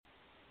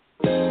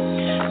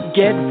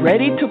Get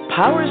ready to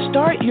power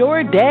start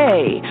your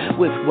day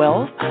with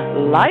wealth,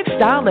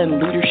 lifestyle,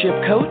 and leadership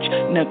coach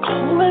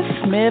Nicola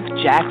Smith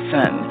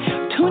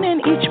Jackson. Tune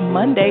in each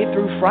Monday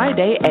through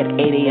Friday at 8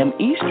 a.m.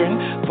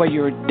 Eastern for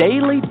your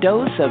daily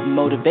dose of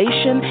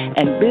motivation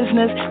and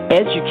business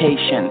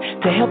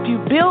education to help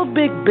you build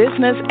big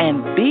business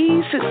and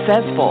be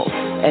successful.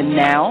 And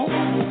now,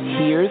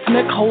 here's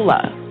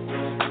Nicola.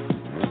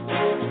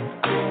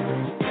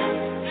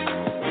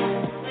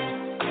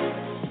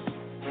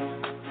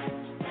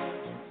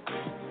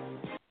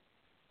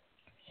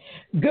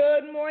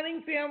 Good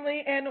morning,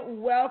 family,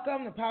 and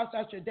welcome to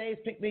PowerStart Your Day.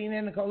 Pick me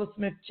in, Nicola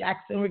Smith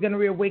Jackson. We're going to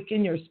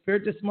reawaken your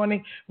spirit this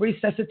morning,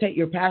 resuscitate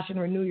your passion,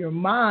 renew your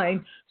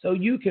mind so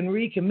you can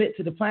recommit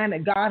to the plan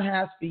that God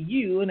has for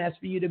you, and that's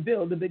for you to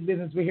build the big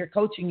business. We're here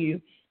coaching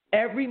you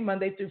every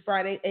Monday through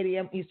Friday, 8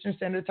 a.m. Eastern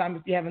Standard Time.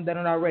 If you haven't done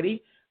it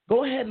already,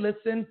 go ahead,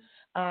 listen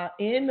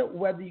in,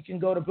 whether you can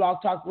go to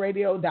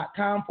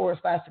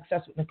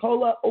blogtalkradio.com/success with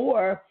Nicola,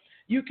 or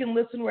you can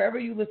listen wherever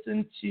you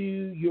listen to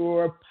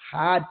your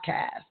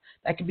podcast.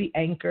 That could be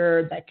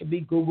Anchor, that could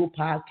be Google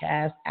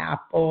Podcasts,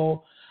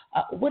 Apple,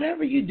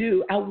 whatever you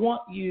do. I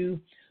want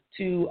you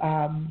to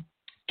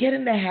get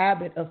in the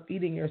habit of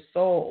feeding your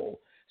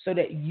soul so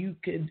that you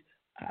could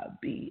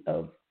be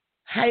of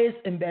highest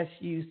and best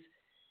use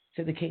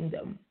to the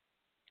kingdom.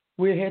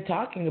 We're here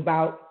talking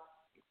about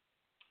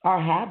our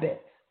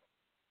habits.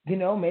 You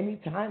know, many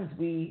times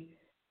we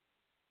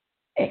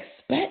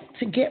expect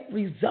to get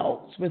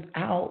results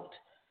without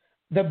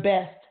the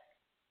best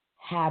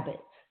habits.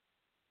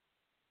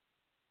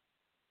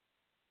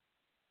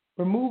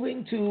 We're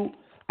moving to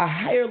a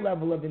higher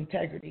level of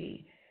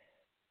integrity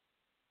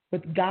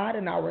with God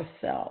and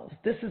ourselves.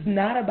 This is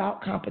not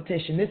about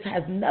competition. This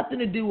has nothing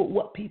to do with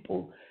what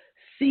people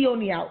see on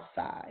the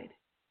outside.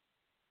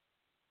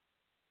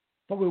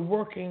 But we're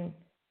working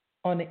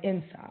on the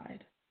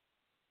inside.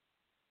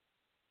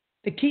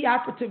 The key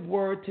operative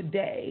word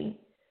today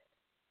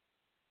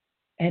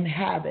and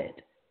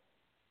habit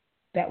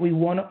that we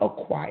want to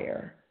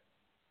acquire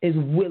is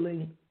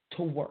willing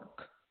to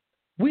work.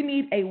 We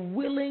need a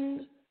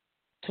willing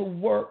to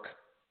work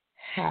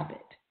habit.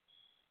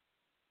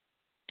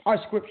 Our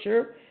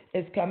scripture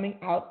is coming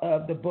out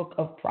of the book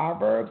of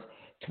Proverbs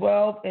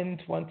 12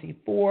 and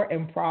 24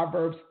 and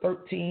Proverbs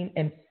 13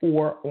 and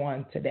 4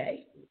 on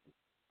today.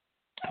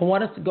 I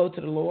want us to go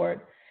to the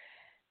Lord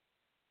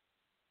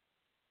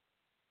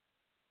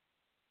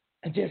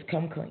and just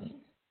come clean.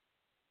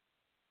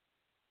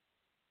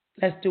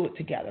 Let's do it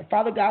together.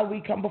 Father God,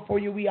 we come before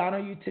you. We honor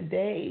you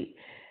today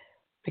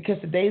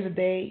because today is a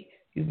day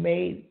you've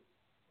made.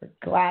 We're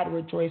glad,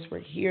 rejoice, we're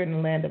here in the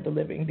land of the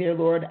living. Dear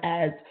Lord,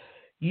 as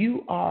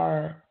you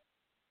are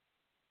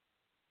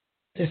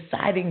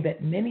deciding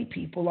that many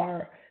people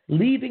are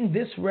leaving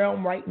this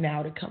realm right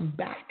now to come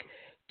back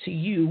to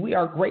you, we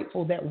are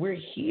grateful that we're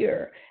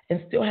here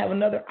and still have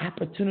another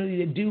opportunity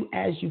to do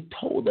as you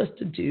told us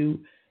to do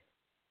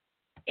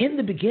in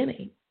the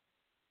beginning.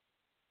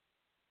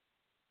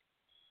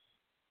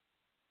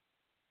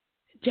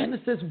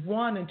 Genesis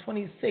 1 and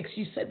 26,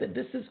 you said that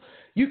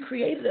you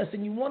created us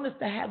and you want us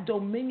to have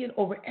dominion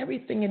over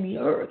everything in the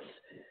earth.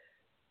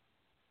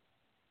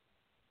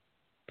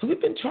 But we've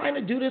been trying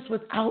to do this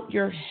without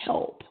your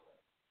help.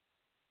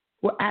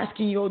 We're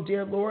asking you, oh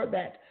dear Lord,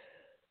 that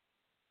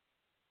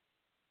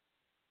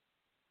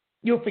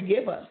you'll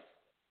forgive us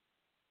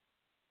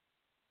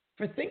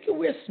for thinking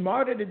we're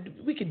smarter than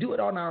we can do it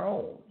on our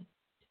own.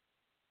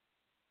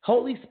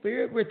 Holy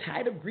Spirit, we're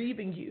tired of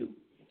grieving you.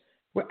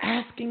 We're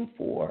asking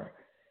for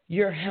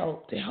your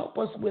help to help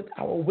us with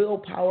our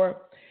willpower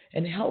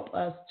and help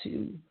us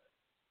to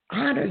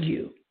honor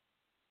you.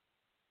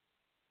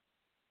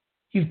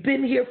 You've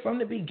been here from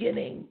the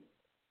beginning,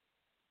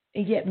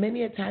 and yet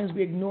many a times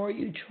we ignore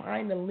you,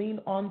 trying to lean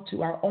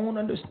onto our own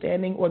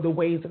understanding or the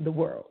ways of the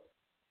world.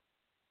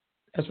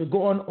 As we're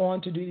going on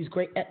to do these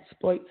great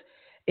exploits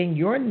in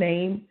your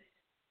name,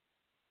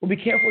 we'll be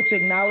careful to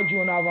acknowledge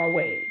you in all of our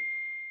ways.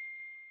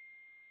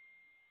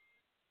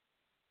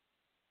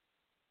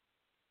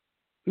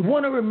 We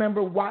want to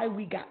remember why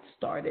we got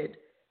started.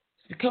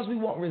 It's because we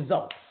want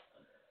results.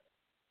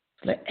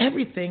 Let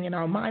everything in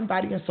our mind,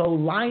 body, and soul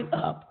line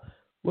up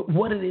with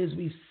what it is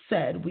we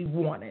said we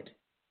wanted.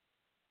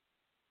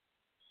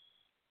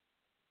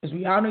 As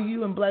we honor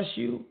you and bless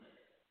you,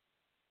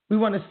 we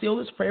want to seal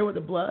this prayer with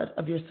the blood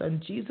of your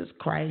Son, Jesus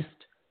Christ.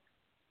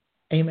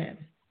 Amen.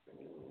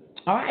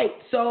 All right,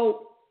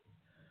 so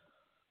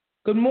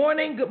good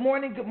morning, good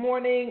morning, good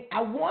morning.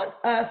 I want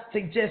us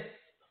to just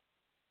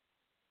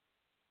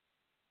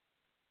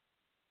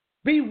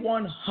be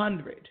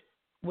 100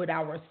 with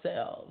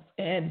ourselves.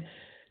 And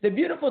the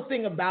beautiful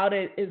thing about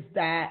it is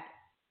that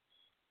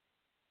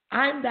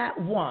I'm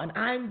that one.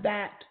 I'm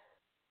that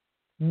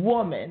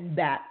woman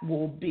that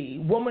will be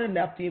woman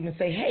enough to even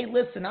say, hey,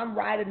 listen, I'm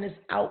riding this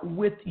out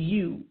with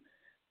you.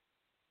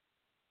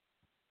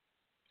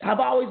 I've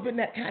always been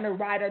that kind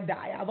of ride or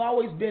die. I've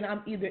always been,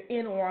 I'm either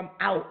in or I'm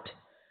out.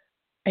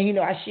 And,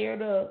 I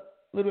shared a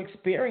little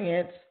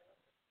experience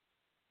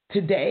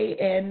today,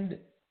 and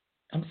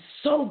I'm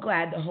so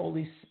glad the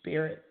Holy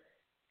Spirit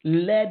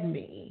led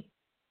me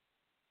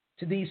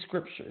to these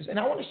scriptures, and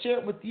I want to share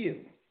it with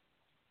you.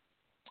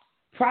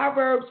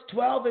 Proverbs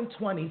 12 and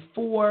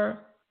 24.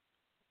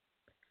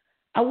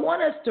 I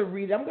want us to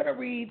read, I'm going to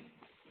read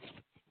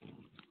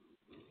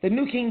the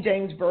New King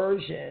James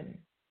Version,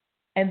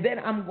 and then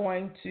I'm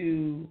going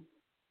to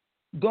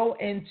go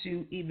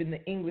into even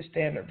the English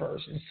Standard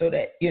Version so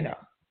that, you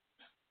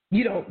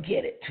don't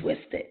get it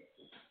twisted.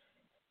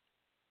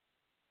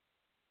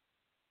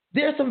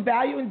 There's some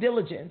value in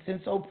diligence.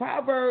 And so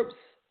Proverbs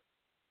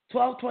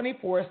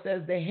 12:24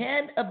 says, the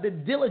hand of the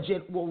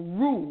diligent will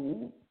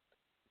rule,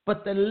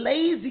 but the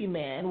lazy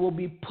man will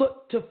be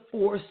put to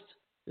forced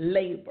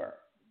labor.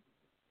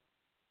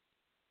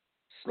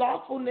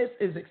 Slothfulness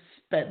is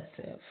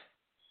expensive.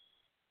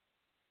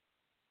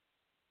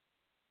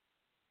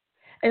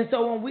 And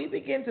so when we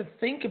begin to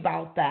think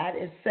about that,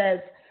 it says,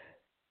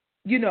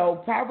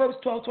 Proverbs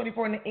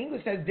 12:24 in the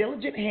English says,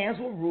 diligent hands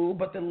will rule,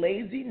 but the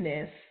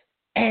laziness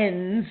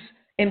ends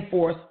in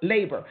forced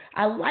labor.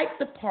 I like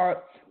the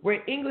part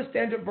where English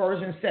Standard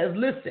Version says,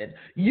 listen,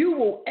 you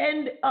will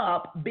end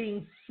up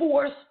being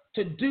forced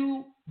to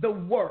do the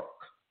work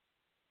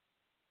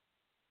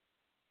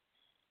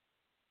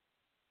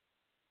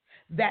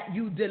that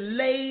you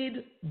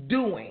delayed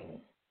doing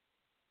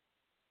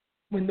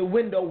when the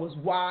window was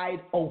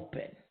wide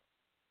open.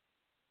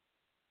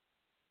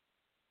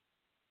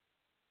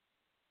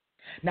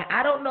 Now,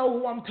 I don't know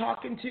who I'm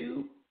talking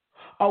to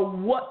or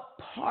what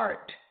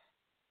part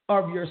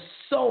of your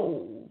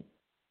soul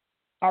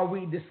are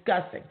we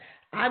discussing.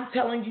 I'm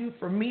telling you,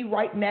 for me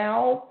right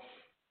now,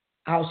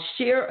 I'll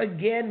share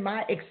again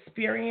my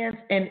experience,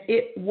 and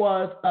it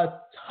was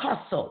a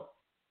tussle.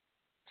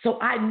 So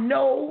I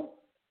know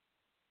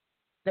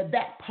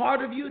that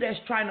part of you that's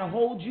trying to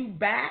hold you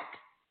back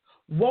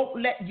won't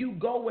let you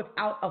go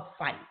without a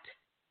fight.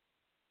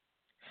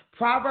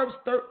 Proverbs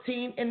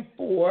 13 and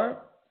 4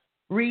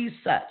 reads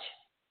such.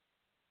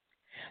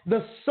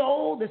 The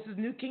soul, this is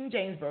New King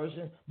James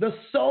Version, the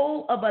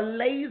soul of a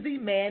lazy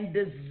man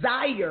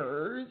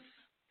desires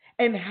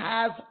and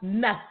has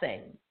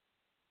nothing,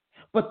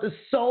 but the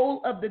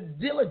soul of the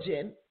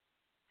diligent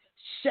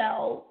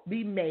shall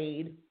be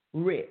made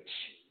rich.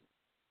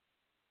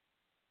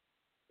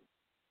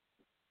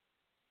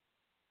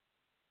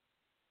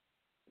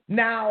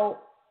 Now,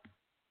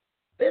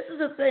 this is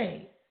the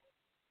thing,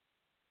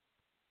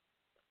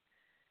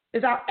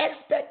 is our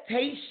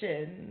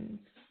expectations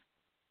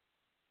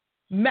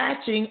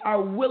matching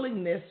our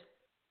willingness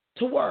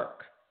to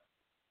work.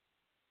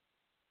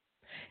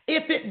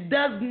 If it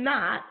does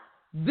not,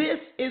 this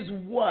is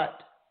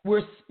what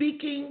we're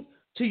speaking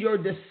to your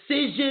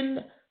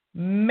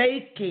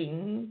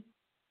decision-making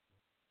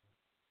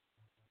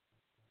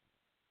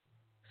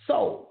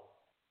soul.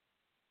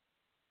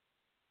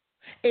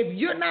 If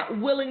you're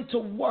not willing to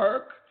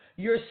work,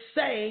 you're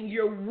saying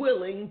you're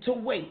willing to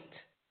wait.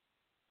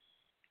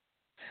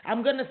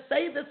 I'm going to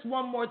say this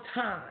one more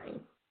time.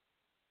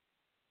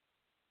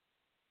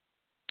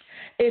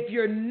 If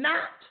you're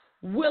not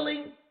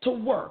willing to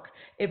work,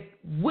 if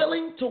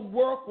willing to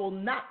work will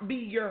not be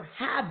your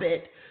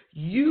habit,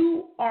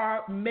 you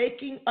are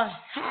making a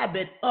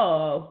habit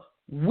of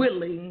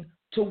willing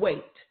to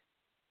wait.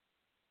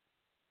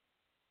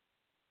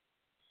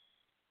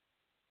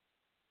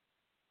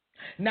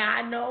 Now,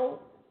 I know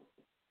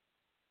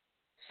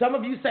some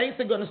of you saints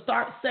are going to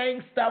start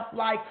saying stuff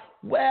like,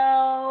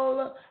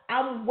 well,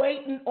 I'm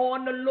waiting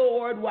on the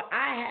Lord. Well,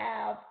 I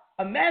have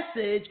a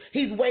message.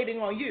 He's waiting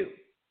on you.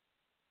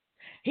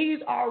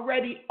 He's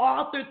already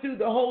authored through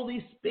the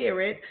Holy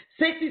Spirit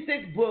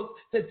 66 books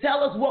to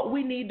tell us what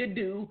we need to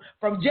do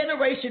from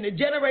generation to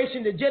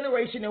generation to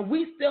generation, and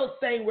we still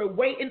saying we're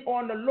waiting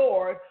on the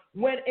Lord,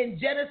 when in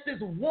Genesis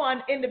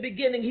 1, in the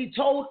beginning, he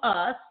told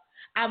us,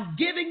 I'm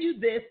giving you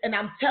this and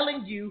I'm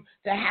telling you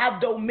to have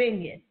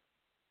dominion.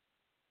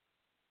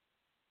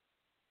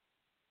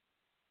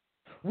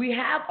 We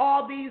have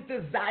all these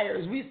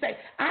desires. We say,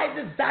 I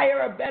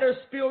desire a better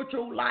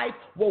spiritual life.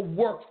 Well,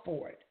 work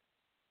for it.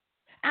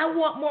 I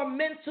want more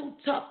mental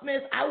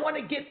toughness. I want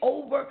to get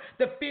over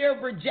the fear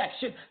of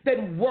rejection.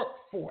 Then work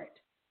for it.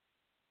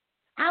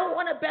 I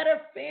want a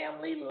better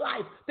family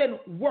life. Then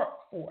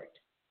work for it.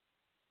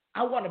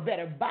 I want a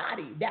better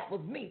body. That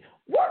was me.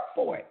 Work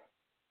for it.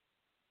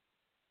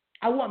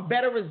 I want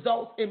better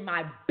results in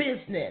my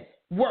business.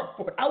 Work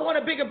for it. I want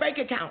a bigger bank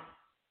account.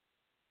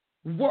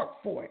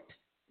 Work for it.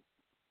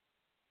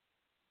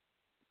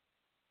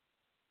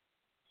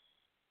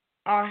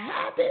 Our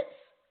habits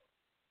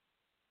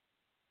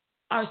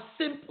are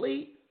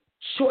simply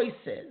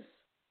choices.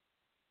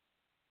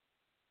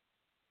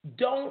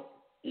 Don't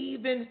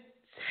even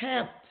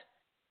tempt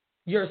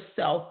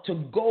yourself to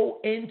go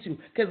into,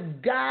 because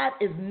God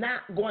is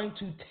not going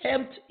to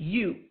tempt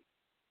you.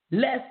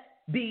 Let's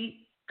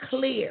be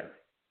clear.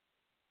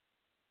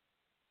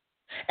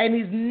 And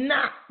he's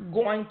not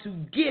going to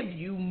give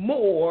you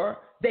more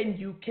than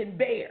you can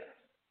bear.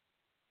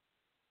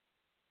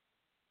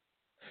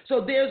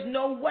 So there's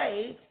no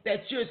way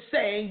that you're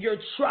saying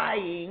you're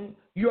trying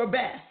your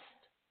best.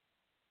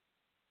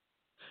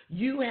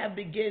 you have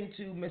begun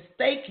to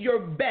mistake your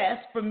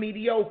best for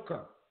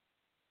mediocre.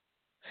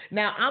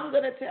 Now, I'm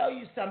going to tell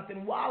you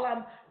something. While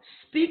I'm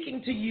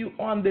speaking to you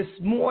on this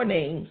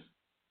morning,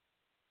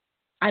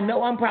 I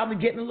know I'm probably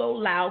getting a little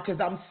loud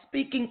because I'm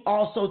speaking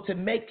also to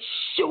make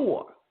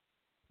sure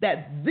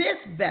that this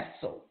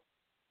vessel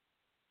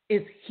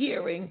is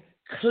hearing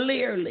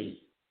clearly.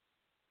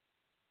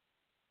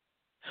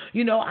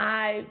 You know,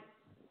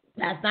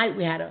 last night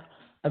we had an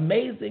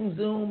amazing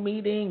Zoom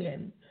meeting,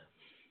 and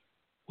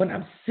when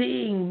I'm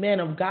seeing men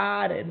of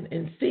God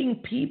and seeing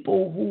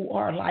people who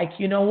are like,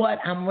 you know what,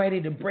 I'm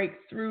ready to break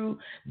through.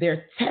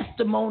 Their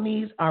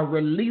testimonies are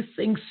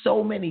releasing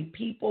so many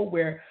people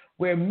where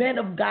men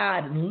of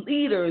God and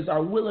leaders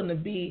are willing to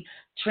be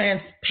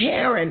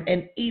transparent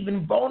and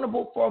even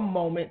vulnerable for a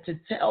moment to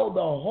tell the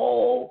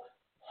whole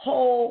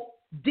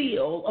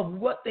deal of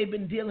what they've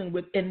been dealing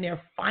with in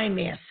their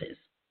finances.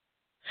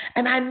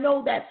 And I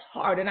know that's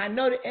hard, and I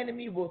know the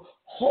enemy will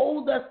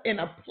hold us in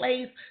a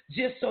place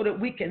just so that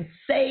we can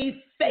save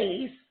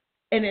face,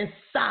 and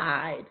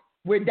inside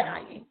we're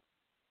dying.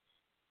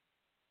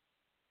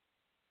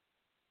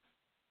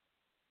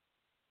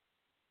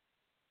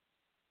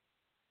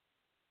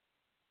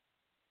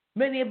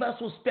 Many of us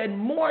will spend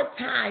more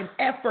time,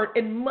 effort,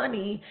 and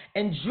money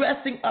in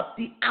dressing up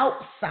the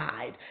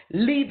outside,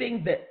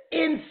 leaving the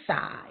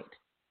inside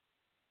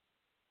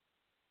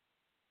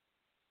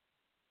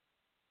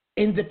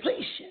in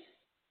depletion.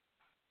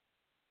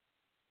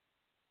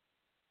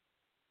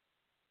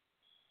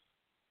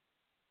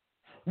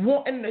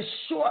 Wanting the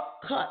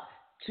shortcut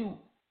to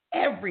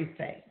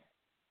everything.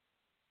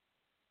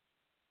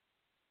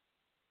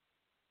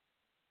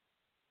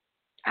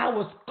 I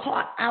was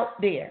caught out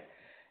there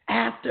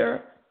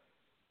after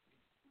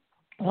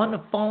on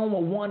the phone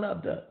with one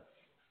of the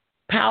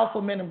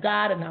powerful men of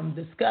God, and I'm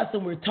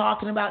discussing, we're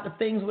talking about the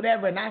things,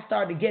 whatever, and I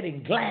started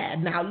getting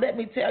glad. Now, let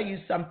me tell you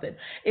something.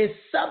 It's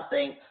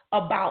something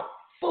about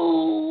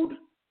food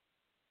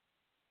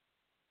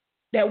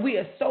that we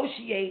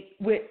associate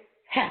with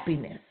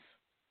happiness.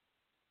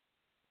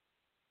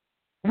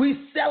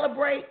 We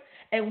celebrate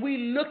and we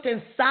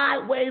looking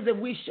sideways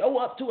and we show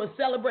up to a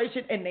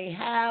celebration and they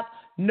have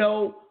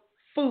no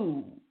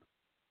food.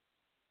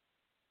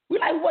 We're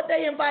like, what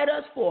they invite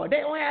us for? They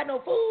don't have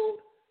no food.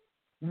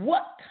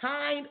 What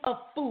kind of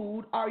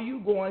food are you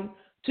going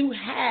to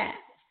have?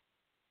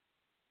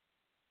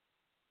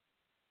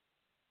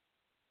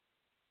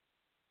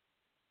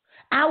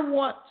 I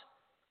want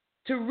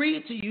to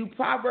read to you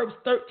Proverbs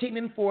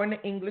 13:4 in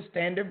the English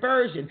Standard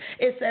Version.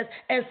 It says,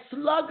 a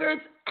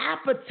sluggard's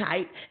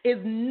appetite is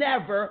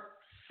never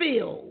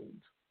filled,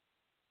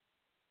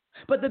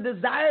 but the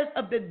desires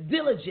of the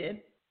diligent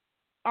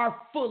are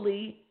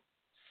fully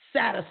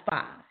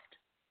satisfied.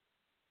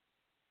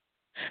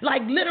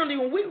 Like literally,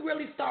 when we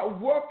really start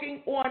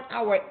working on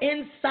our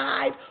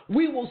inside,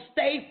 we will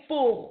stay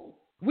full.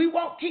 We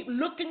won't keep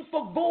looking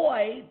for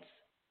voids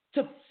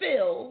to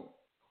fill,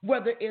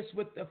 whether it's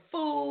with the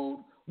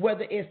food,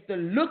 whether it's the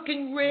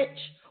looking rich,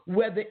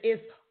 whether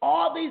it's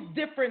all these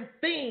different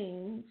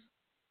things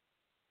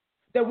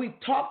that we've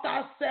talked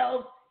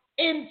ourselves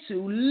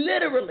into.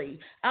 Literally,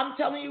 I'm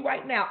telling you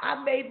right now,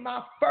 I made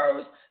my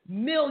first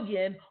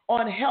million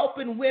on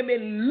helping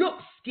women look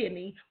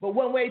skinny, but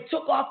when they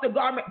took off the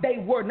garment, they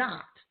were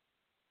not.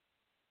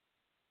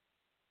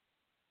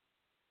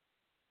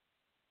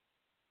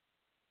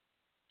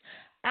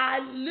 I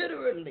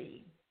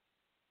literally,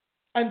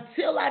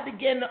 until I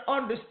began to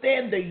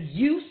understand the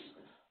use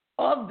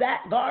of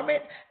that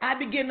garment, I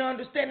begin to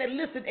understand that,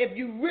 listen, if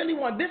you really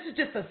want, this is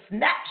just a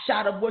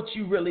snapshot of what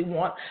you really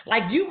want.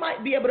 Like you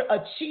might be able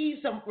to achieve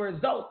some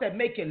results that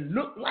make it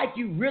look like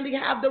you really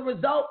have the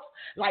results.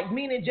 Like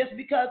meaning just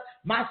because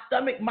my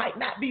stomach might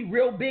not be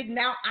real big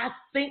now, I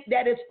think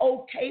that it's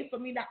okay for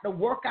me not to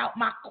work out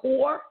my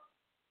core.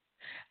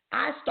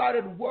 I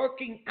started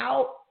working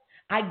out.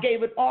 I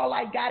gave it all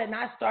I got, and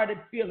I started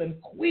feeling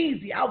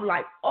queasy. I was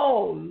like,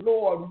 oh,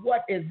 Lord,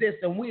 what is this?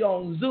 And we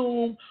on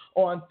Zoom,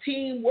 on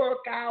team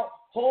workout,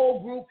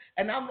 whole group,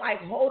 and I'm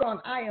like, hold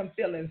on, I am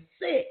feeling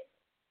sick.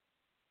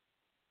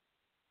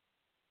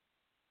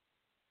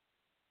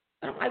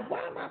 I'm like,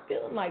 why am I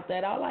feeling like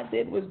that? All I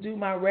did was do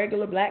my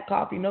regular black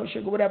coffee, no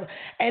sugar, whatever.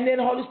 And then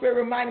the Holy Spirit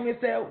reminded me and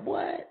said,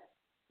 what?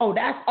 Oh,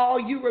 that's all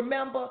you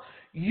remember?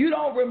 You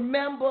don't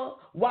remember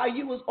while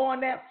you was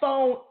on that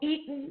phone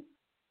eating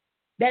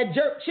that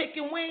jerk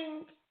chicken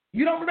wing?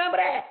 You don't remember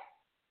that?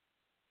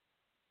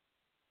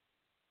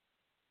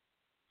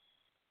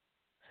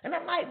 And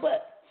I'm like,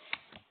 but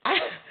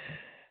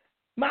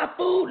my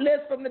food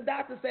list from the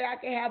doctor say I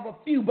can have a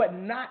few, but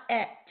not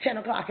at 10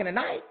 o'clock in the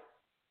night.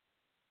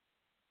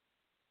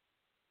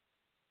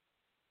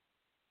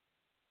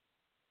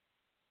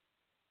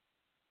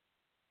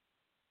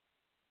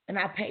 And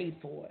I paid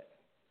for it.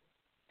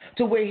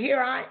 To where here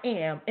I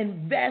am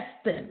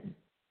investing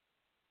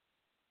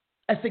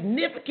a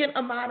significant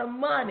amount of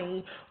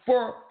money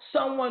for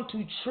someone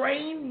to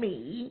train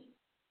me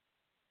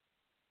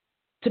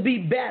to be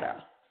better.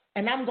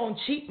 And I'm going to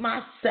cheat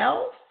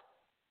myself?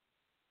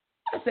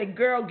 I say,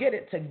 girl, get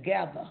it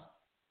together.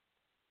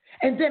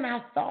 And then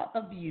I thought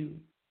of you.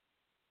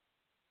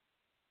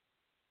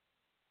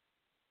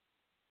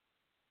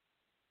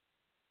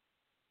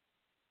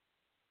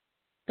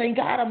 Thank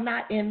God I'm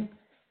not in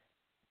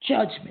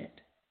judgment.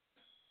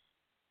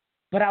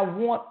 But I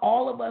want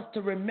all of us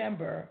to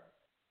remember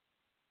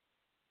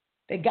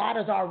that God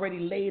has already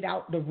laid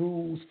out the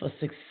rules for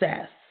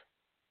success.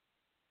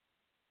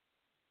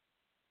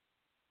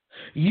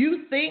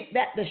 You think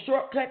that the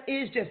shortcut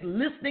is just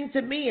listening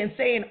to me and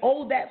saying,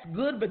 oh, that's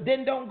good, but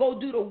then don't go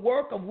do the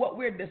work of what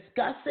we're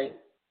discussing?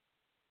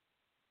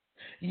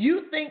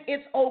 You think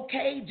it's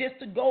okay just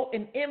to go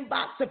and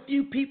inbox a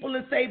few people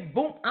and say,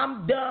 boom,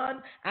 I'm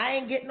done. I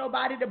ain't getting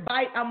nobody to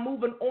bite. I'm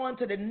moving on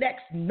to the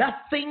next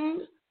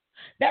nothing.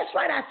 That's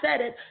right, I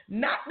said it.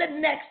 Not the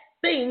next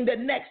thing, the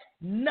next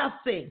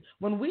nothing.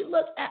 When we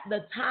look at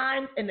the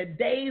times and the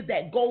days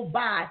that go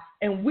by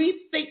and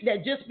we think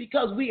that just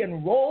because we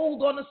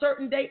enrolled on a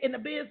certain day in the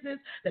business,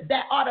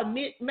 that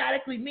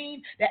automatically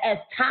means that as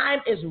time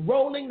is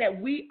rolling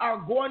that we are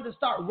going to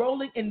start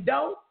rolling in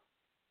dough?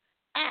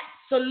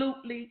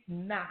 Absolutely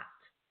not.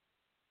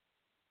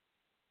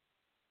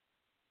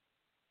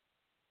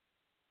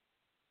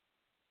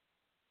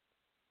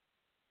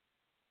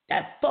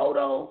 That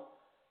photo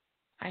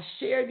I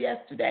shared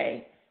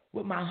yesterday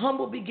with my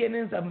humble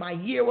beginnings of my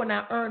year when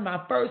I earned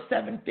my first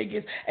 7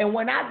 figures. And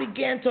when I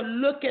began to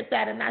look at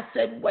that and I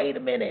said, wait a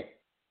minute.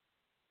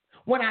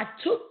 When I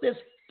took this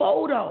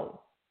photo,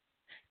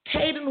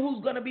 Caden,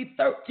 who's going to be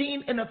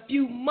 13 in a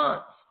few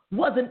months,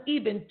 wasn't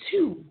even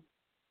 2.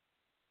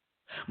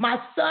 My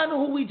son,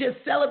 who we just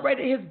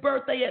celebrated his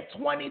birthday at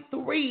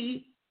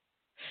 23,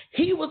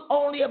 he was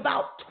only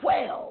about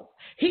 12.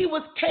 He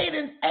was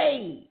Caden's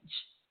age.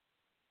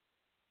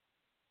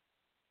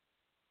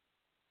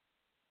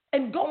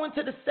 And going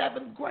to the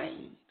 7th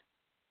grade.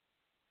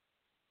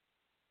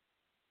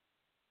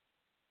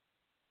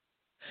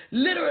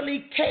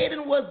 Literally,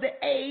 Caden was the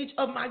age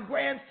of my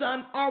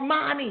grandson,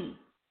 Armani.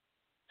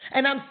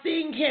 And I'm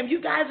seeing him.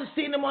 You guys have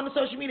seen him on the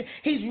social media.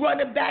 He's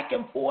running back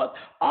and forth.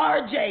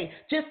 RJ,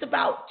 just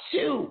about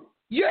 2.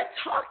 You're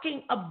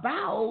talking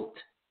about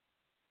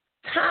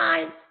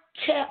time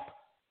kept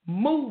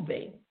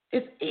moving.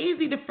 It's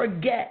easy to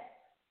forget.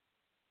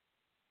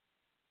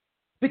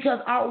 Because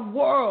our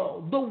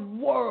world, the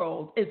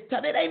world is,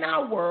 it ain't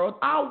our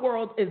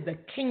world is the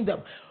kingdom.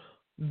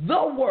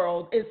 The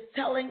world is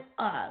telling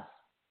us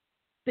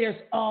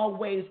there's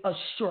always a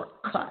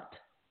shortcut.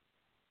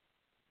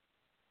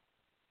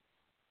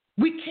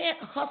 We can't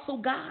hustle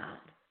God.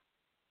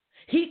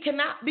 He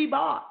cannot be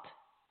bought.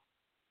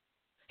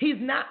 He's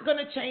not going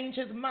to change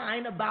his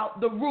mind about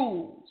the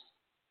rules.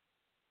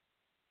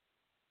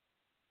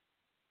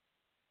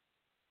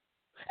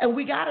 And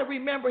we got to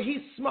remember,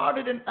 he's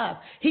smarter than us.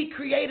 He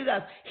created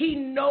us. He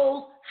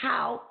knows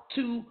how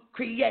to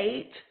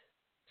create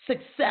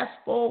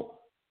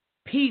successful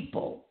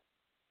people.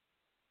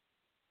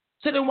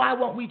 So then why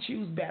won't we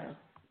choose better?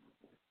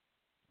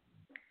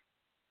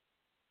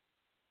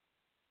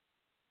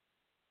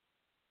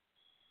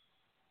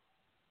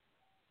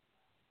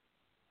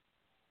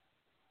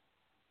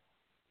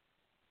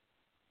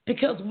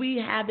 Because we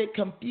have it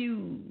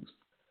confused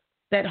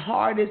that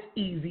hard is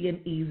easy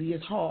and easy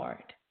is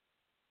hard.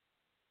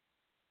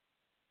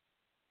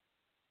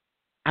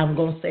 I'm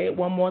going to say it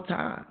one more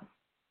time.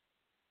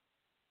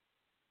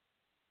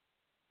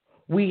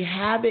 We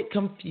have it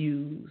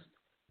confused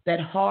that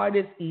hard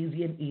is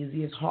easy and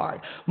easy is hard.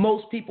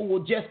 Most people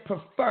will just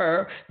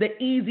prefer the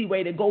easy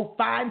way to go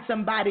find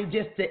somebody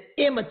just to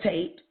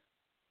imitate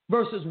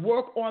versus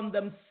work on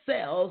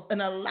themselves and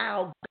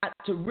allow God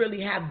to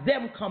really have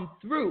them come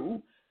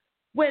through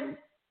when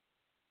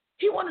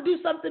He wants to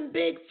do something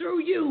big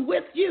through you,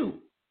 with you.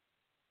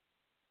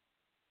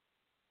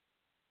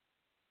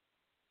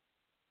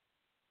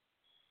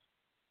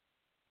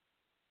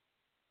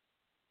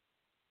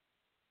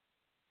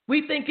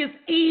 We think it's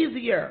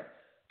easier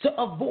to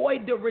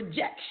avoid the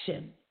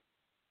rejection.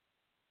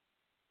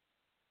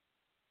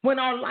 When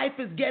our life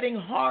is getting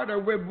harder,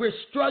 we're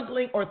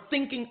struggling or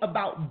thinking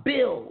about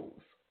bills.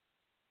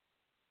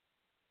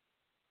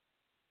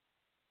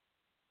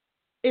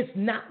 It's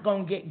not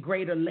going to get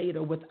greater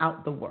later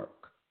without the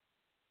work.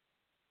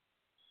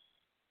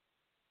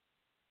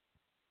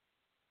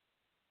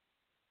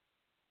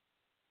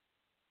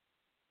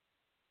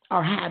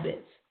 Our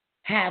habits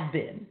have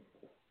been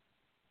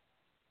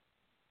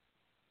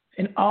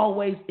and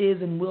always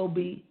is and will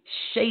be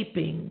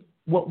shaping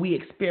what we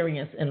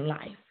experience in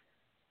life.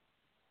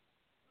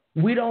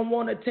 We don't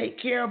want to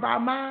take care of our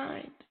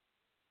mind,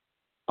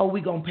 or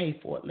we're going to pay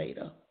for it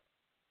later.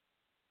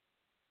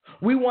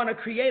 We want to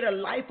create a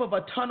life of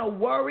a ton of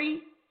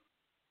worry.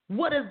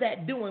 What is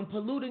that doing?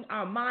 Polluting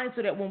our mind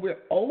so that when we're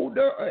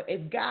older, or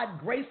if God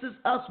graces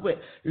us with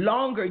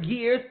longer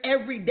years,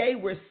 every day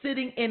we're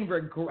sitting in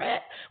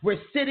regret.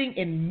 We're sitting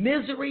in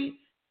misery,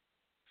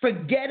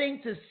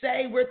 forgetting to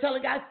say, we're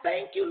telling God,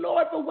 thank you,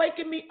 Lord, for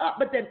waking me up.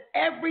 But then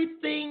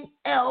everything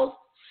else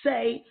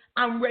say,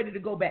 I'm ready to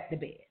go back to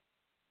bed.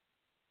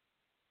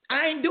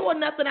 I ain't doing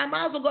nothing. I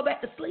might as well go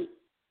back to sleep.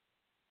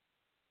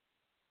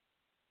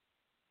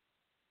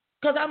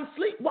 because I'm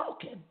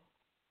sleepwalking.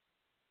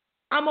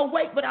 I'm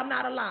awake, but I'm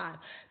not alive.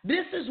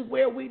 This is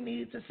where we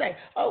need to say,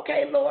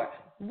 okay, Lord,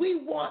 we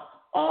want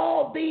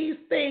all these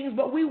things,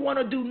 but we want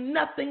to do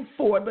nothing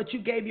for it, but you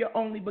gave your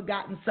only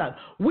begotten son.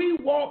 We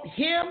want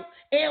him,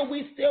 and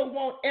we still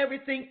want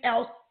everything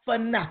else for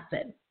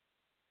nothing,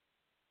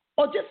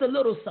 or just a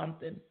little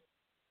something.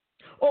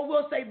 Or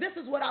we'll say, this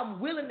is what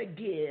I'm willing to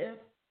give,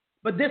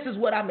 but this is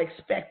what I'm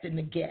expecting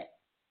to get.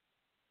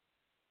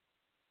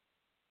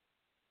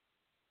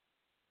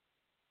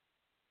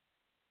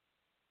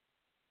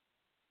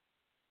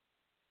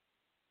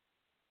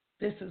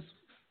 This is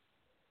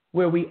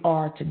where we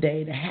are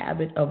today, the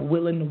habit of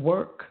willing to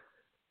work,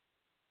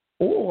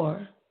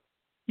 or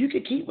you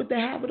could keep with the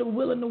habit of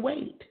willing to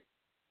wait.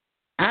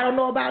 I don't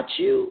know about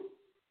you,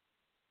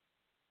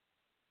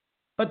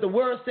 but the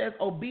word says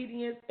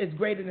obedience is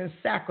greater than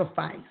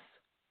sacrifice.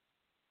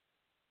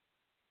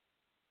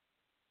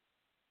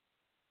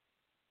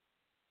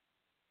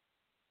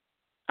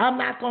 I'm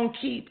not going to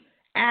keep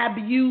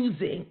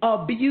abusing,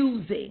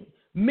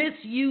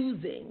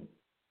 misusing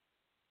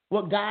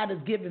what God has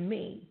given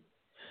me.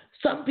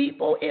 Some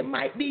people, it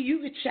might be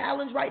you get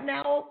challenged right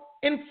now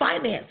in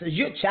finances.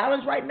 You're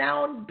challenged right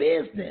now in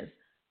business.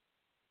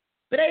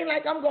 But it ain't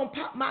like I'm going to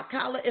pop my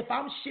collar if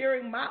I'm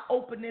sharing my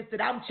openness that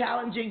I'm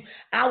challenging.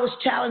 I was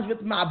challenged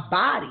with my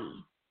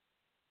body.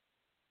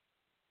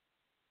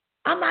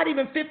 I'm not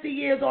even 50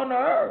 years on the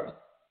earth.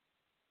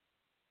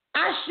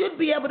 I should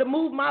be able to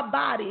move my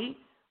body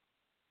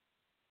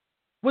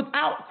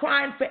without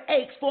crying for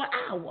aches for an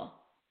hour.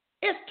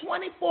 It's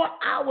 24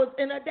 hours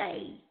in a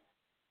day.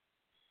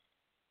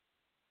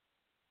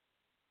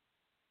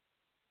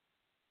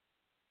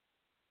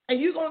 And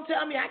you're going to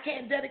tell me I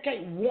can't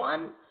dedicate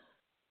one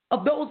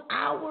of those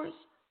hours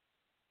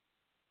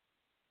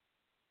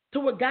to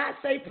what God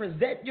say,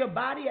 present your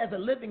body as a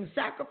living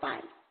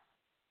sacrifice?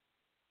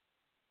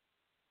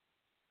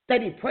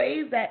 That he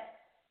prays that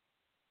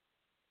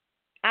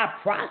I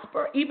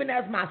prosper, even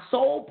as my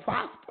soul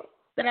prospers,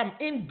 that I'm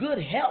in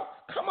good health.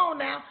 Come on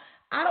now.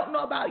 I don't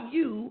know about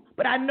you,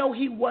 but I know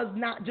he was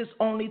not just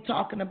only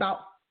talking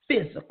about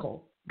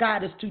physical.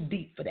 God is too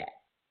deep for that.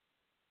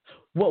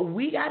 What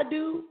we got to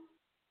do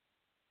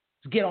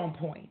is get on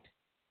point.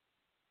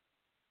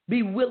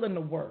 Be willing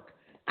to work.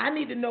 I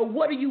need to know,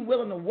 what are you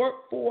willing to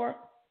work for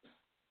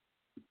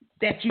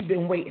that you've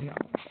been waiting on?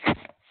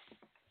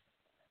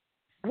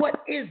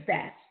 What is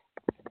that?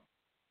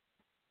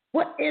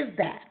 What is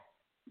that?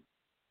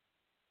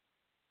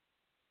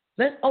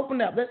 Let's open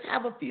up. Let's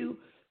have a few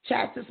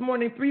chats this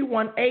morning.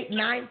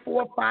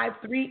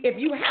 318-9453. If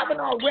you haven't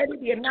already,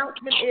 the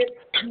announcement is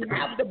you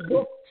have the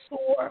book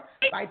Soar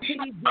by T.D.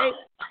 Jakes.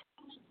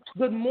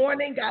 Good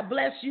morning. God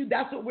bless you.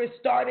 That's what we're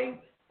starting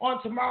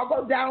on tomorrow.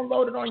 Go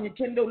download it on your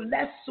Kindle.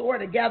 Let's soar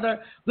together.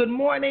 Good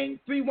morning.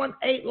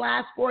 318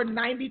 last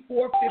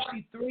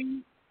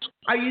 49453.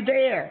 Are you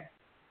there?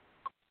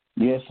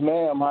 Yes,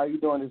 ma'am. How are you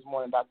doing this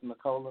morning, Dr.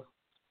 Nicola?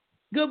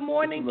 Good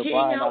morning, King.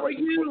 How are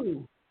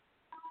you?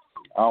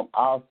 I'm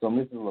awesome.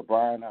 This is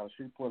LeBron out of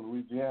Shreveport,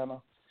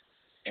 Louisiana.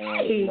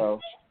 And, hey. You know,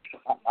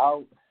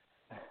 how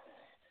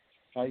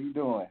you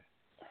doing?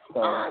 So,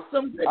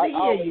 awesome. Good to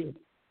hear you.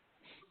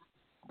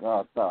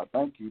 God,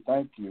 thank you.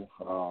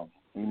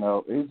 You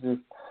know,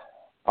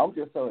 I'm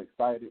just so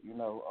excited, you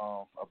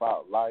know,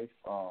 about life.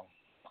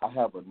 I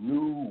have a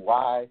new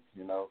why,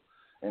 you know.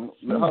 And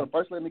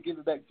first, let me give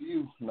it back to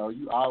you. You know,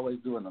 you always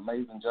do an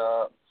amazing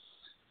job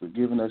for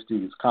giving us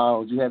these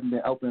calls. You haven't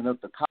been opening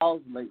up the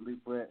calls lately,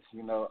 but,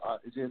 you know,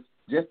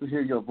 just to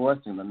hear your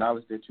voice and the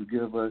knowledge that you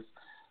give us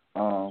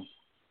so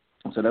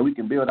that we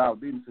can build our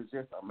business is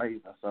just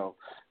amazing. So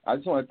I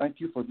just want to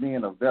thank you for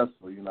being a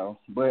vessel, you know.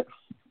 But,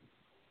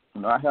 you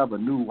know, I have a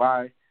new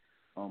why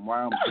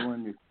I'm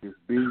doing this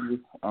business.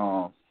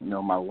 You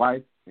know, my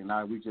wife and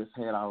I, we just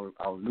had our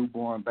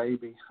newborn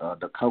baby,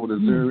 Dakota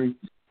Zuri.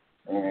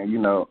 And, you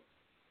know,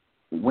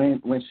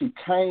 when she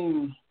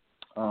came,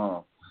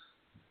 I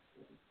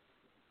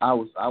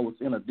was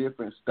in a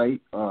different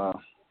state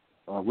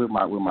with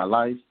my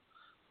life.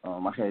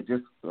 I had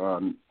just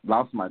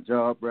lost my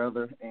job,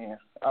 brother, and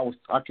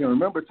I can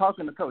remember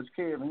talking to Coach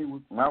Kev,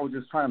 and I was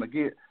just trying to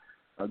get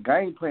a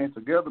game plan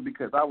together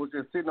because I was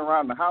just sitting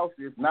around the house,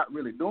 just not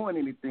really doing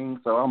anything.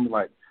 So I'm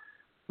like,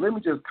 let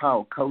me just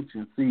call Coach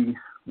and see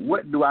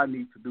what do I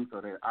need to do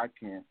so that I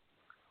can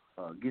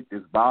get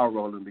this ball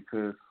rolling,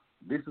 because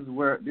this is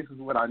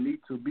what I need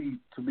to be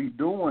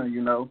doing,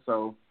 you know.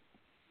 So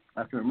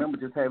I can remember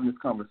just having this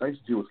conversation.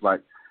 She was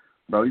like,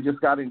 bro, you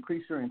just got to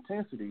increase your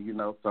intensity, you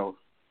know. So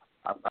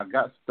I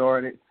got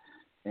started,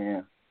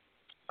 and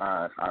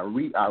I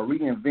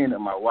reinvented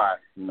my why.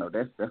 You know,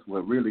 that's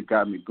what really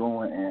got me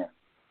going. And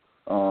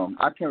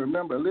I can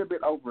remember a little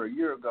bit over a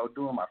year ago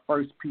doing my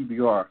first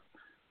PBR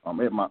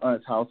at my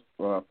aunt's house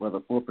for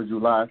the 4th of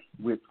July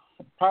with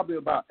probably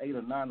about 8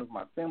 or 9 of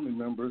my family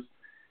members.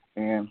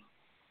 And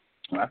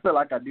I felt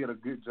like I did a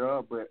good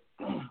job, but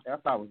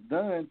after I was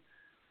done,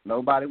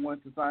 nobody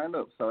wanted to sign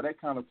up. So that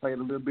kind of played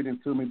a little bit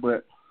into me.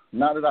 But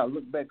now that I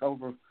look back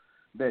over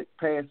that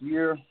past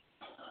year,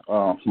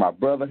 My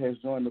brother has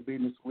joined the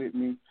business with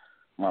me.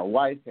 My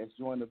wife has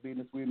joined the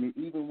business with me.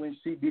 Even when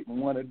she didn't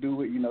want to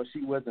do it,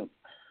 she wasn't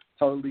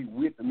totally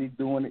with me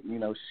doing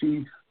it.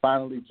 She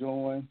finally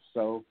joined.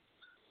 So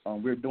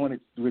we're doing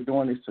it. We're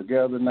doing this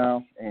together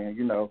now, and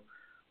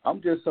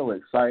I'm just so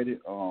excited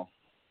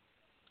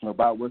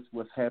about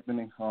what's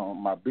happening.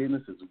 My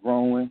business is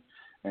growing,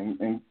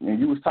 and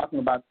you was talking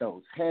about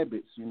those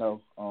habits.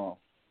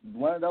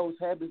 One of those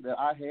habits that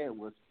I had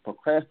was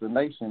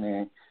procrastination,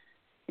 and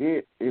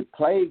it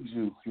plagues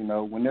you.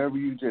 Whenever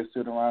you just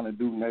sit around and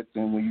do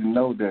nothing,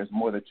 when there's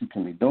more that you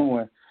can be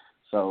doing.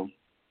 So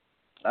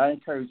I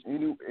encourage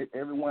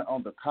everyone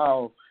on the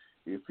call,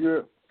 if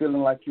you're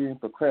feeling like you're in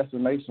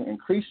procrastination,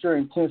 increase your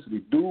intensity.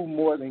 Do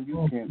more than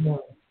you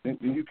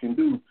can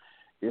do.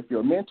 If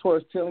your mentor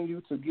is telling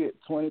you to get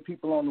 20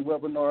 people on the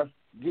webinar,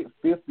 get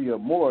 50 or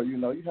more. You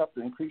have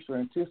to increase your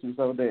intensity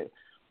so that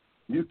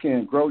you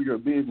can grow your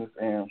business.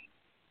 And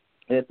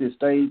at this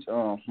stage,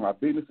 my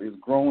business is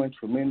growing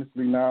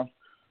tremendously now.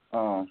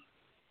 I'm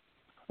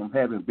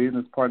having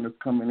business partners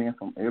coming in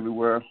from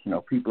everywhere.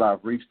 People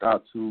I've reached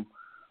out to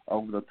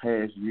over the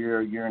past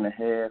year and a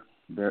half.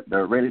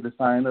 They're ready to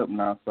sign up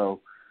now. So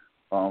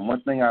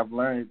one thing I've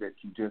learned is that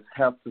you just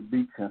have to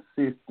be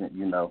consistent.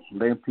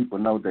 Letting people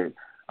know that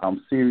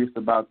I'm serious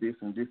about this,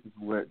 and this is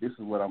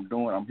what I'm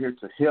doing. I'm here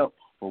to help,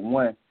 for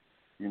one,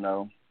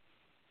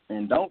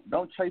 and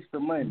don't chase the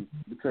money,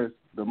 because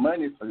the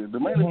money is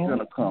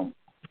gonna come.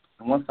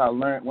 And once I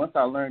learned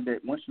that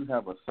once you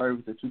have a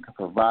service that you can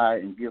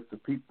provide and give to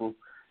people,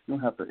 you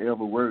don't have to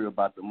ever worry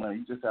about the money.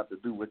 You just have to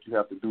do what you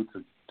have to do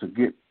to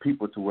get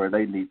people to where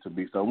they need to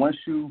be. So once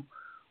you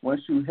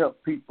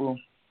help people,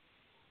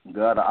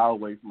 God will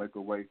always make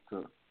a way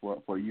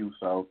for you.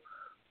 So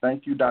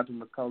thank you, Dr.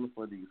 Nicola,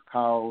 for these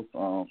calls.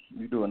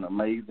 You do an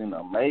amazing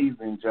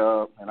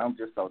job, and I'm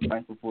just so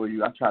thankful for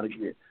you. I try to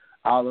get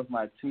all of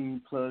my team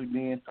plugged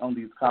in on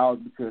these calls,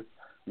 because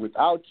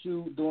without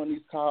you doing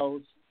these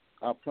calls,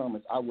 I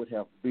promise I would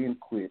have been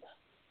quit,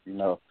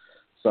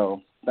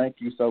 So thank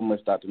you so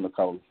much, Dr.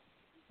 Nicola.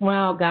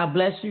 Wow, God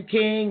bless you,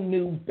 King.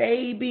 New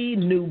baby,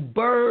 new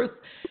birth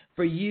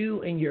for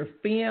you and your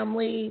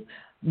family,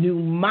 new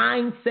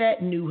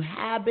mindset, new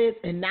habits,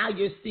 and now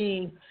you're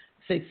seeing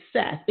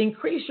success.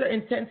 Increase your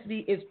intensity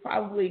is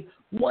probably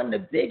one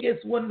of the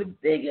biggest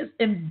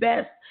and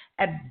best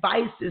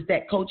advices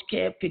that Coach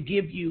Kev could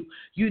give you,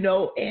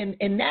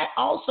 and that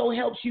also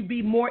helps you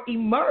be more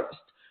immersed.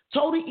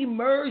 Total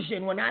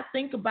immersion. When I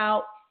think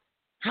about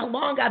how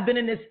long I've been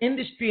in this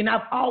industry, and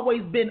I've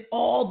always been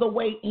all the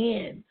way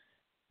in,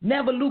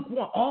 never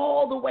lukewarm,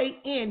 all the way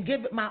in,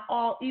 give it my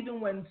all, even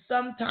when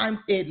sometimes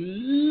it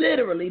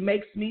literally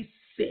makes me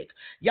sick.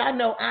 Y'all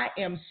know I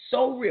am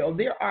so real.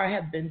 There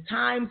have been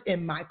times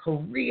in my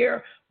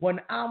career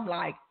when I'm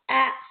like,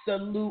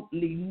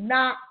 absolutely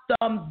not,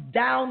 thumbs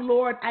down,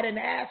 Lord. I didn't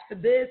ask for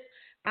this.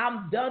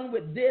 I'm done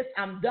with this.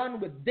 I'm done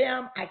with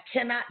them. I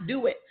cannot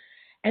do it.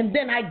 And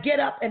then I get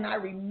up and I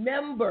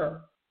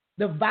remember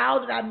the vow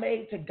that I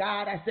made to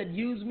God. I said,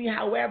 use me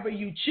however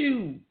you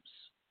choose.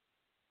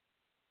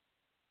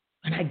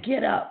 And I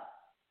get up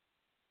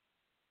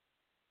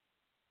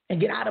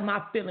and get out of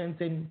my feelings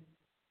and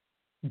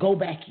go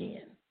back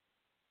in.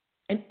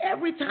 And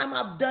every time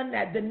I've done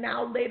that, then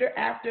now later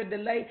after a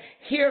delay,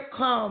 here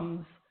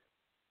comes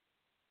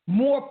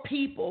more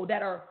people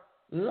that are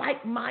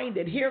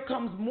like-minded. Here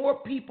comes more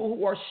people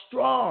who are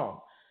strong.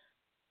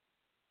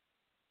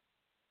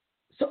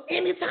 So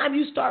anytime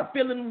you start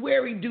feeling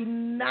weary, do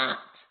not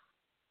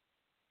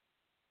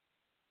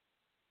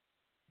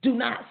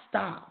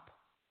stop.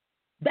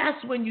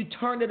 That's when you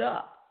turn it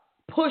up.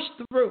 Push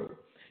through.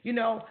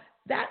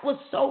 That was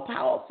so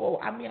powerful.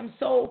 I mean, I'm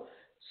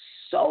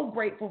so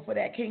grateful for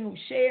that King who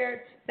shared.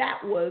 That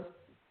was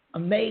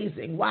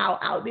amazing. Wow,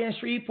 out there in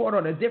Shreveport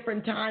on a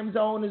different time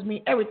zone as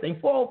me, everything.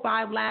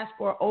 405 last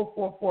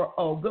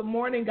 40440. Good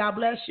morning. God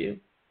bless you.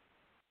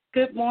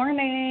 Good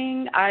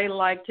morning. I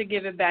like to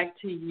give it back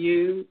to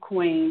you,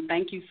 Queen.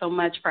 Thank you so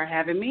much for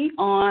having me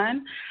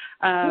on.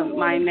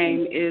 My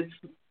name is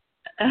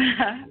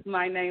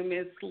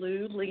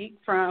Lou Leak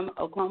from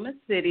Oklahoma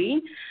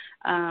City.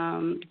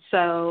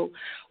 So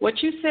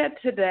what you said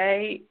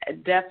today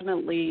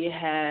definitely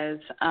has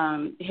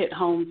hit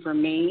home for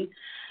me.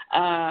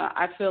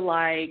 I feel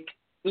like,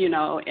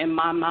 in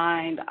my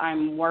mind,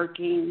 I'm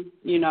working,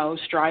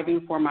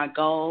 striving for my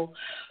goal.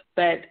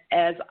 But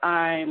as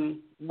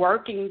I'm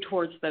working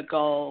towards the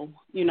goal,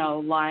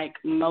 like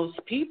most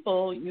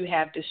people, you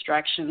have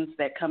distractions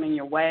that come in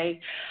your way.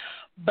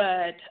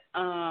 But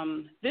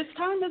this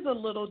time is a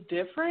little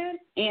different,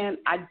 and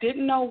I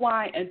didn't know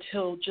why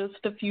until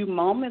just a few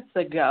moments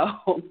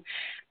ago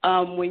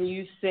when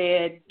you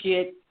said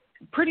get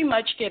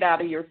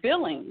out of your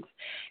feelings.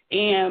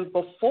 And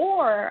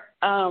before,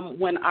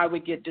 when I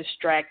would get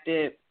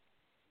distracted,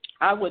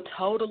 I would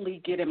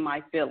totally get in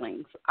my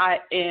feelings.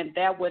 And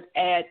that would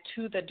add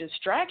to the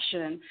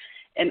distraction,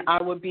 and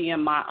I would be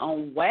in my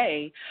own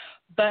way.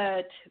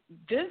 But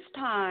this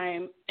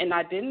time, and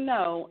I didn't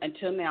know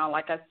until now,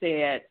 like I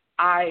said,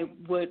 I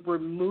would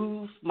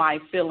remove my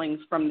feelings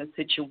from the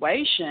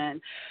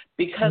situation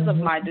because of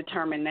my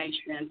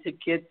determination to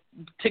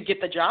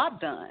get the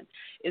job done.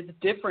 It's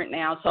different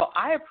now. So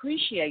I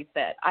appreciate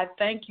that. I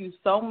thank you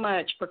so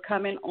much for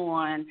coming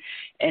on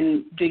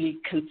and the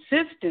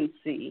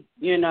consistency.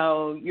 You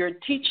know, you're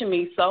teaching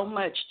me so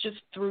much just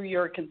through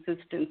your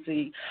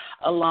consistency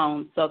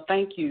alone. So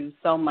thank you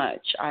so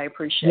much. I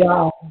appreciate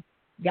it.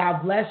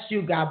 God bless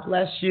you. God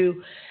bless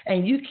you.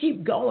 And you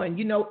keep going.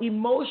 You know,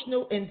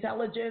 emotional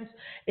intelligence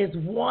is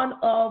one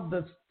of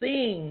the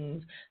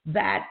things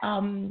that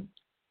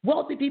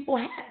wealthy people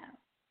have.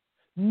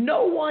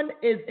 No one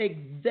is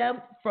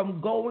exempt from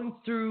going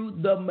through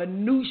the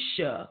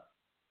minutia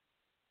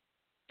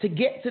to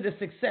get to the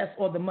success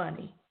or the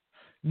money.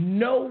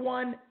 No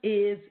one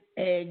is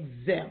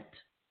exempt.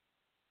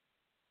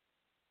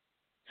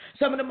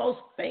 Some of the most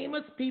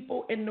famous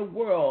people in the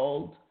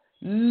world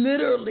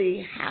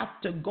literally have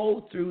to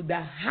go through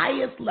the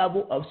highest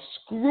level of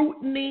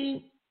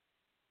scrutiny.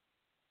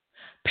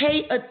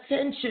 Pay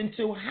attention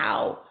to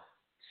how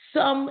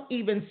some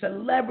even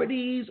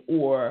celebrities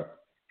or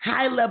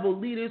high-level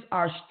leaders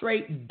are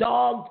straight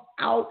dogged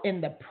out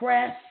in the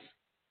press.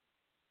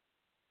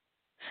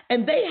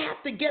 And they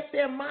have to get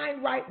their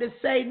mind right to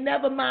say,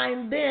 never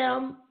mind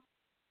them,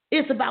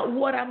 it's about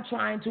what I'm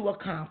trying to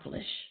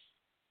accomplish.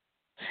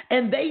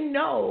 And they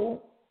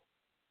know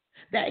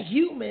that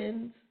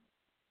humans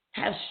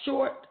have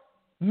short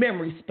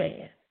memory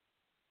span.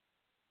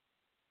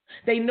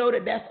 They know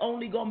that that's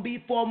only going to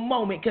be for a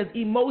moment because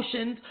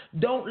emotions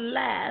don't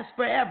last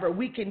forever.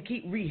 We can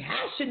keep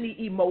rehashing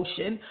the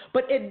emotion,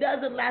 but it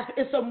doesn't last.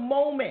 It's a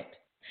moment.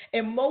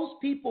 And most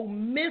people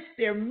miss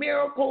their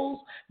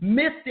miracles,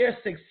 miss their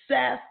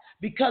success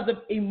because of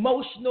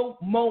emotional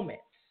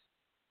moments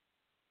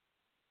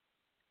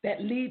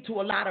that lead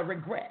to a lot of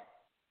regret.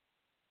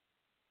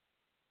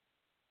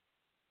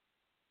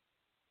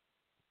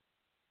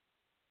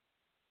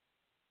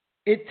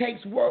 It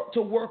takes work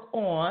to work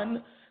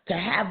on to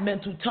have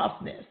mental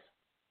toughness.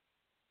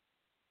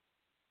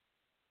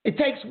 It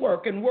takes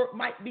work, and work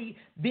might be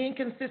being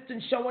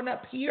consistent, showing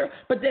up here,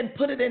 but then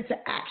put it into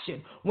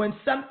action. When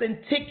something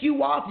tick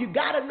you off, you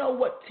got to know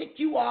what tick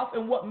you off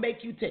and what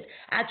make you tick.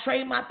 I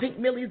train my pink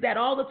millies that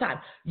all the time.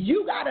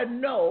 You got to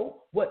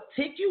know what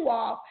tick you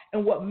off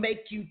and what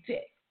make you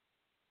tick.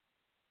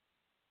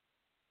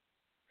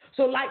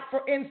 So like,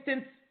 for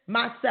instance,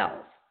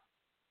 myself,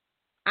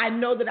 I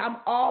know that I'm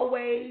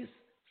always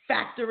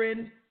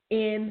factoring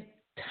in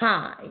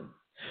time.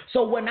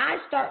 So when I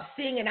start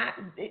seeing, and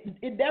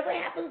it never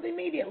happens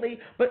immediately,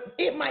 but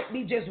it might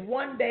be just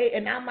one day,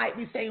 and I might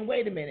be saying,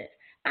 wait a minute,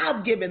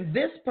 I've given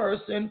this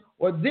person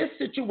or this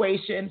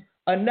situation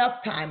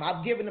enough time.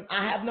 I've given them,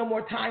 I have no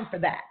more time for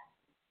that.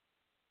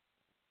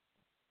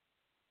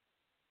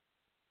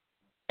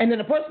 And then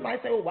the person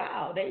might say, oh,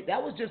 wow,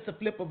 that was just a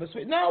flip of a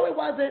switch. No, it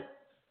wasn't.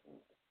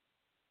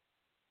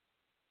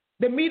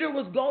 The meter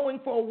was going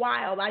for a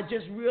while. I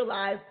just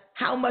realized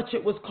how much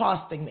it was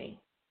costing me.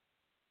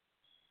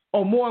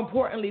 Or more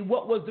importantly,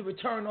 what was the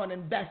return on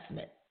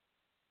investment?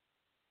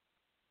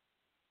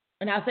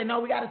 And I say, no,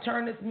 we got to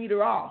turn this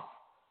meter off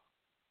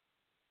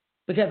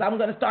because I'm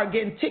going to start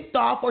getting ticked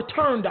off or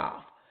turned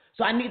off.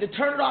 So I need to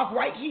turn it off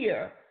right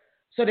here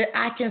so that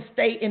I can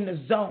stay in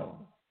the zone.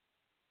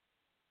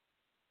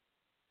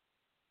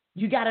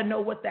 You got to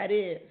know what that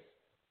is.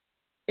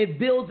 It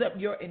builds up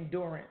your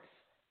endurance.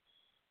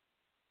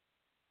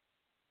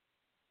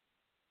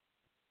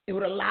 It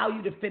would allow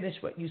you to finish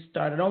what you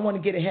started. I don't want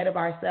to get ahead of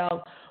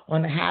ourselves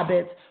on the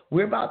habits.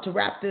 We're about to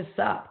wrap this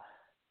up.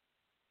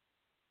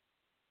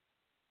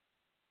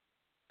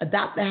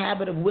 Adopt the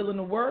habit of willing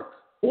to work,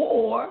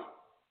 or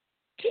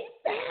keep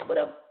the habit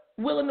of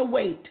willing to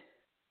wait.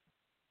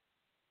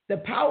 The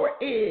power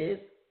is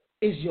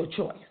your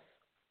choice.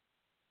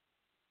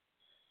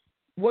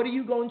 What are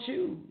you going to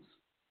choose?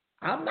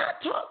 I'm not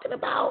talking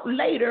about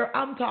later.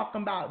 I'm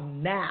talking about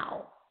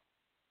now.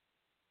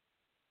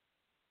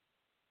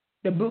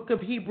 The book of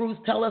Hebrews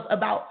tells us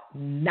about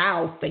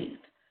now faith,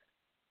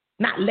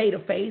 not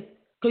later faith,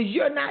 because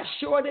you're not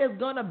sure there's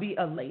going to be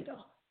a later.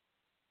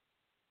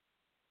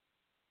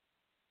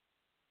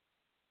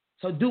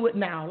 So do it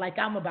now, like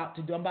I'm about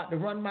to do. I'm about to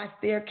run my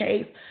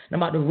staircase, and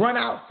I'm about to run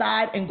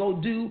outside and go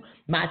do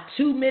my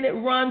 2-minute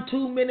run,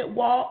 2-minute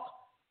walk,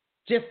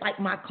 just like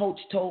my coach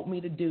told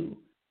me to do.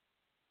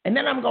 And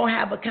then I'm going to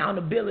have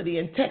accountability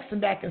and text him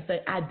back and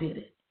say, I did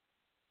it.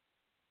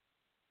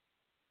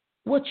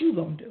 What you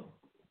going to do?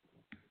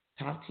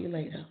 Talk to you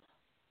later.